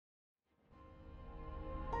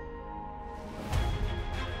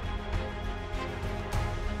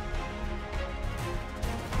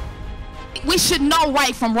we should know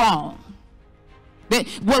right from wrong.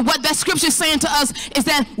 What that scripture is saying to us is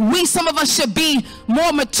that some of us should be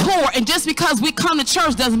more mature. And just because we come to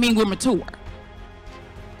church doesn't mean we're mature.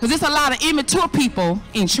 Because there's a lot of immature people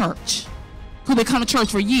in church who been coming to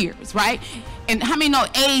church for years, right? And how many know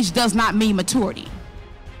age does not mean maturity?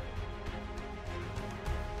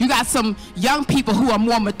 You got some young people who are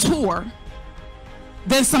more mature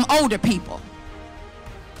than some older people.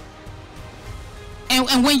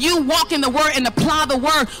 And when you walk in the word and apply the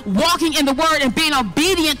word, walking in the word and being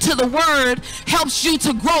obedient to the word helps you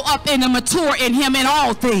to grow up and mature in him in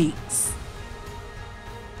all things.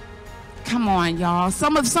 Come on, y'all.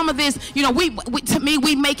 Some of this, you know, to me,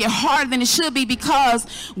 we make it harder than it should be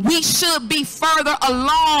because we should be further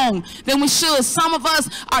along than we should. Some of us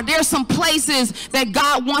there's some places that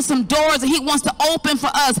God wants some doors and he wants to open for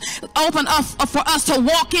us to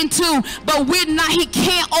walk into, but we're not. He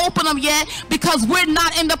can't open them yet because we're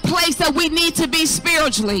not in the place that we need to be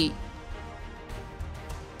spiritually.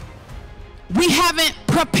 We haven't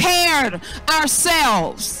prepared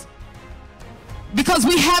ourselves. Because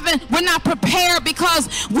we're not prepared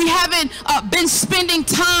because we haven't been spending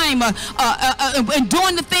time and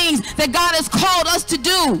doing the things that God has called us to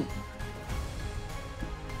do.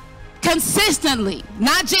 Consistently,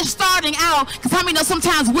 not just starting out, because how many know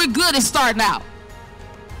sometimes we're good at starting out.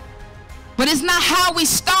 But it's not how we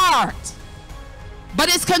start.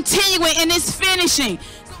 But it's continuing and it's finishing.